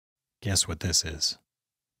Guess what this is?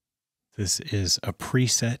 This is a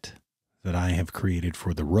preset that I have created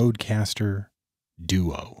for the RODECaster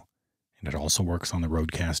Duo. And it also works on the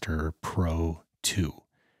RODECaster Pro 2.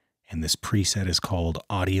 And this preset is called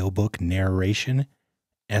Audiobook Narration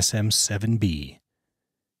SM7B.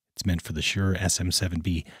 It's meant for the Shure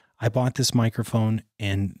SM7B. I bought this microphone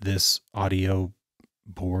and this audio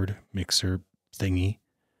board mixer thingy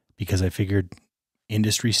because I figured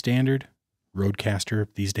industry standard, RODECaster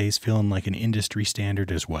these days feeling like an industry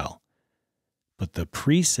standard as well. But the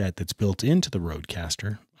preset that's built into the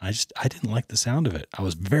RODECaster, I didn't like the sound of it. I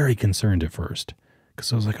was very concerned at first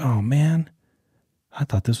because I was like, oh man, I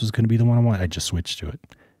thought this was going to be the one I want. I just switched to it.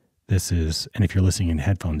 This is, and if you're listening in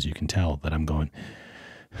headphones, you can tell that I'm going,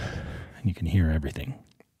 and you can hear everything.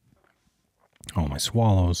 All my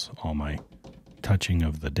swallows, all my touching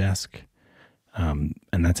of the desk.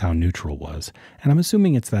 And that's how neutral was. And I'm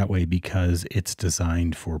assuming it's that way because it's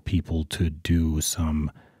designed for people to do some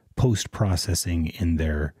post-processing in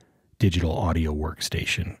their digital audio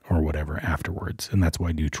workstation or whatever afterwards. And that's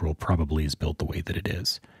why neutral probably is built the way that it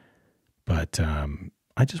is. But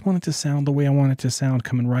I just want it to sound the way I want it to sound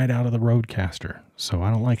coming right out of the RODECaster. So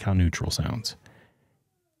I don't like how neutral sounds.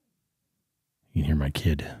 You can hear my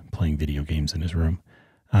kid playing video games in his room.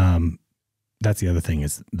 That's the other thing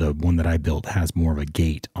is the one that I built has more of a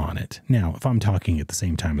gate on it. Now, if I'm talking at the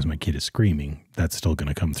same time as my kid is screaming, that's still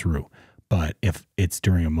going to come through. But if it's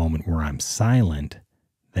during a moment where I'm silent,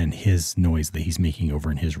 then his noise that he's making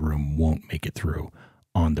over in his room won't make it through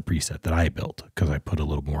on the preset that I built because I put a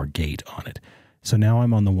little more gate on it. So now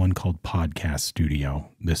I'm on the one called Podcast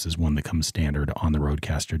Studio. This is one that comes standard on the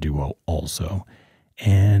RODECaster Duo also.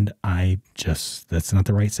 And that's not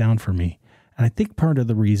the right sound for me. And I think part of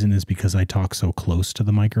the reason is because I talk so close to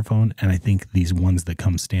the microphone. And I think these ones that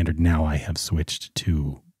come standard now, I have switched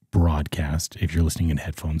to broadcast. If you're listening in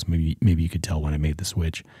headphones, maybe you could tell when I made the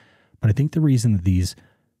switch. But I think the reason that these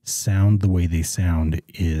sound the way they sound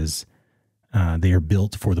is they are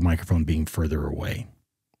built for the microphone being further away.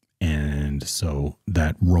 And so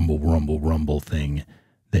that rumble, rumble, rumble thing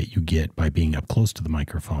that you get by being up close to the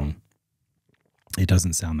microphone, it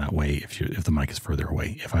doesn't sound that way if the mic is further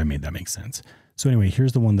away, if I made that make sense. So anyway,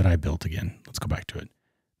 here's the one that I built again. Let's go back to it.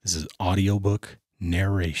 This is Audiobook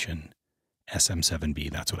Narration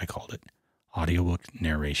SM7B. That's what I called it. Audiobook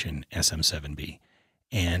Narration SM7B.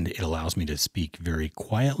 And it allows me to speak very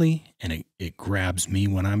quietly, and it grabs me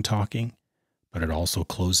when I'm talking, but it also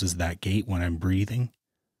closes that gate when I'm breathing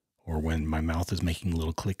or when my mouth is making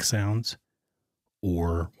little click sounds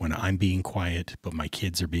or when I'm being quiet, but my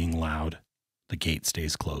kids are being loud. The gate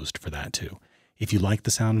stays closed for that too. If you like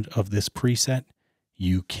the sound of this preset,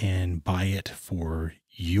 you can buy it for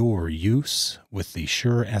your use with the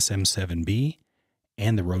Shure SM7B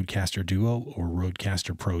and the RODECaster Duo or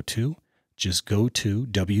RODECaster Pro 2. Just go to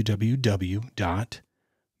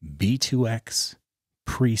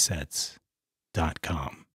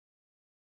www.b2xpresets.com.